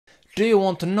Do you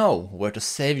want to know where to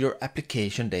save your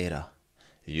application data?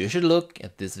 You should look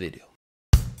at this video.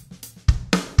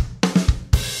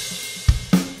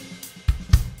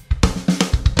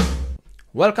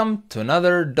 Welcome to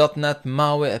another .NET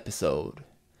MAUI episode.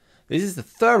 This is the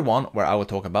third one where I will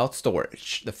talk about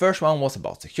storage. The first one was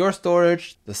about secure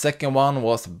storage, the second one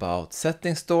was about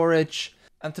setting storage,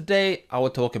 and today I will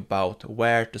talk about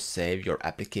where to save your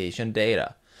application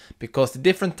data. Because the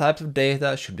different types of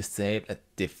data should be saved at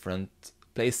different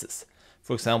places.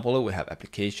 For example, we have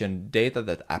application data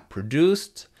that app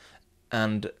produced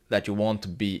and that you want to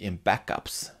be in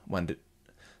backups when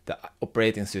the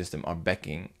operating system are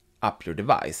backing up your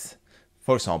device.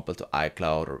 For example, to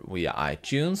iCloud or via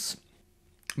iTunes.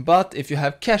 But if you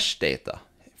have cache data,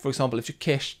 for example, if you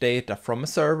cache data from a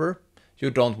server, you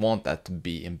don't want that to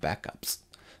be in backups.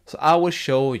 So I will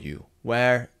show you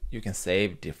where you can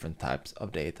save different types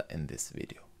of data in this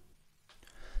video.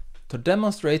 To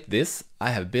demonstrate this, I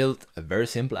have built a very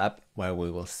simple app where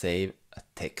we will save a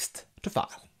text to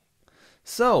file.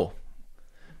 So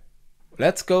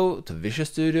let's go to Visual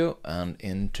Studio and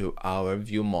into our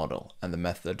view model and the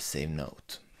method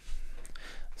SaveNote.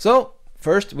 So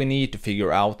first we need to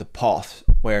figure out the path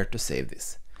where to save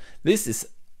this. This is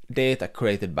data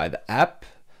created by the app,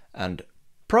 and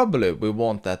probably we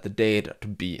want that the data to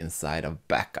be inside of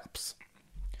backups.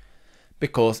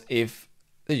 Because if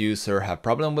the user have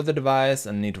problem with the device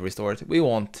and need to restore it, we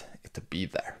want it to be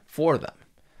there for them.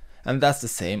 And that's the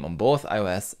same on both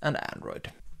iOS and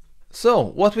Android. So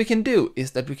what we can do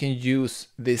is that we can use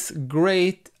this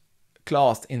great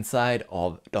class inside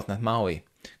of .NET MAUI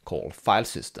called File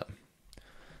System.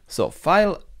 So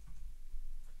File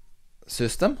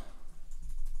System.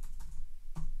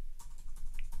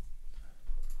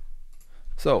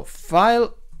 So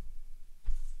file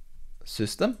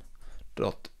system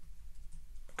dot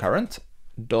current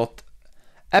dot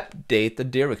app data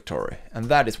directory, and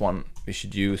that is one we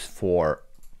should use for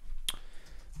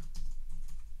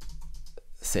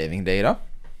saving data.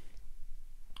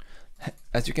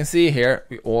 As you can see here,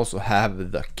 we also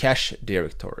have the cache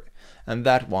directory, and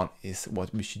that one is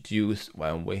what we should use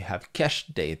when we have cache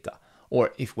data,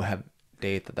 or if we have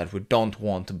data that we don't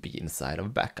want to be inside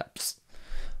of backups.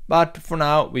 But for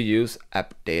now we use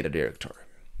app data directory.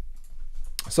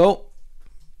 So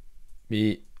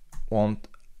we want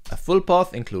a full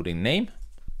path including name.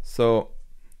 So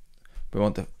we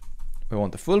want the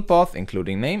full path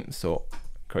including name. So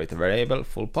create a variable.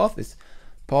 Full path is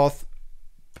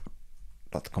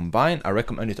path.combine. I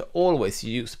recommend you to always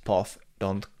use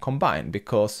path.combine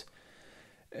because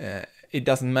it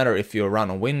doesn't matter if you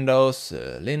run on Windows,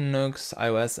 Linux,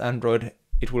 iOS, Android.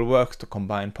 It will work to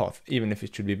combine path, even if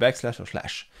it should be backslash or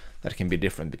slash. That can be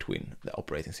different between the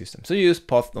operating system. So use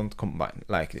path.combine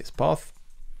like this, path.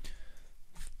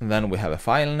 And then we have a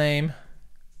file name,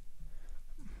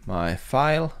 my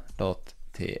file.txt,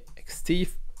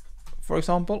 for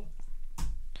example.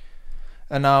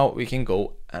 And now we can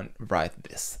go and write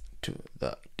this to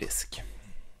the disk.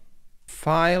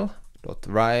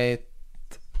 File.write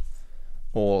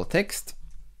all text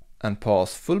and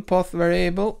pass full path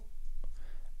variable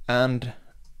and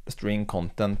the string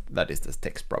content, that is the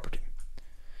text property.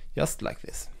 Just like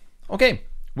this. Okay,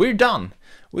 we're done.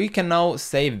 We can now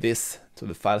save this to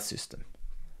the file system.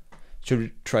 Should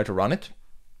we try to run it?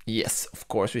 Yes, of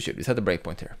course we should. We set a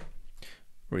breakpoint here.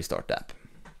 Restart the app.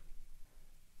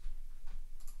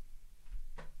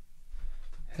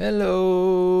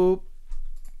 Hello.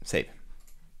 Save.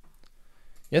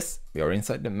 Yes, we are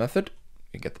inside the method.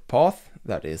 We get the path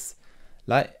that is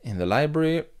in the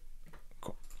library.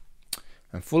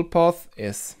 And full path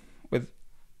is with,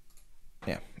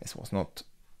 this was not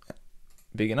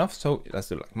big enough, so let's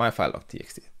do like my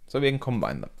file.txt. So we can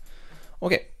combine them.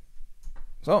 Okay,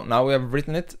 so now we have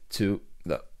written it to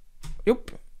the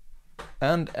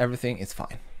and everything is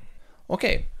fine.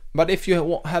 Okay, but if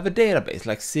you have a database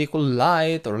like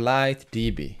SQLite or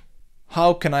LiteDB,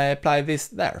 how can I apply this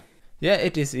there? Yeah,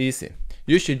 it is easy.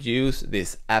 You should use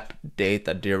this app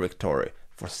data directory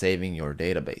for saving your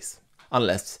database,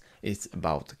 unless it's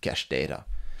about cache data,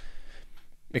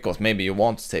 because maybe you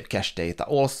want to save cache data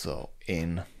also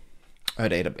in a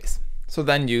database. So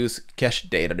then use cache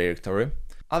data directory,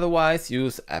 otherwise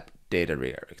use app data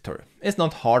directory. It's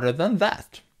not harder than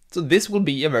that. So this will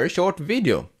be a very short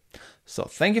video. So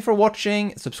thank you for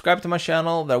watching, subscribe to my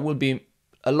channel, there will be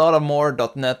a lot of more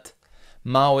 .NET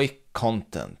MAUI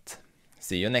content.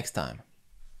 See you next time.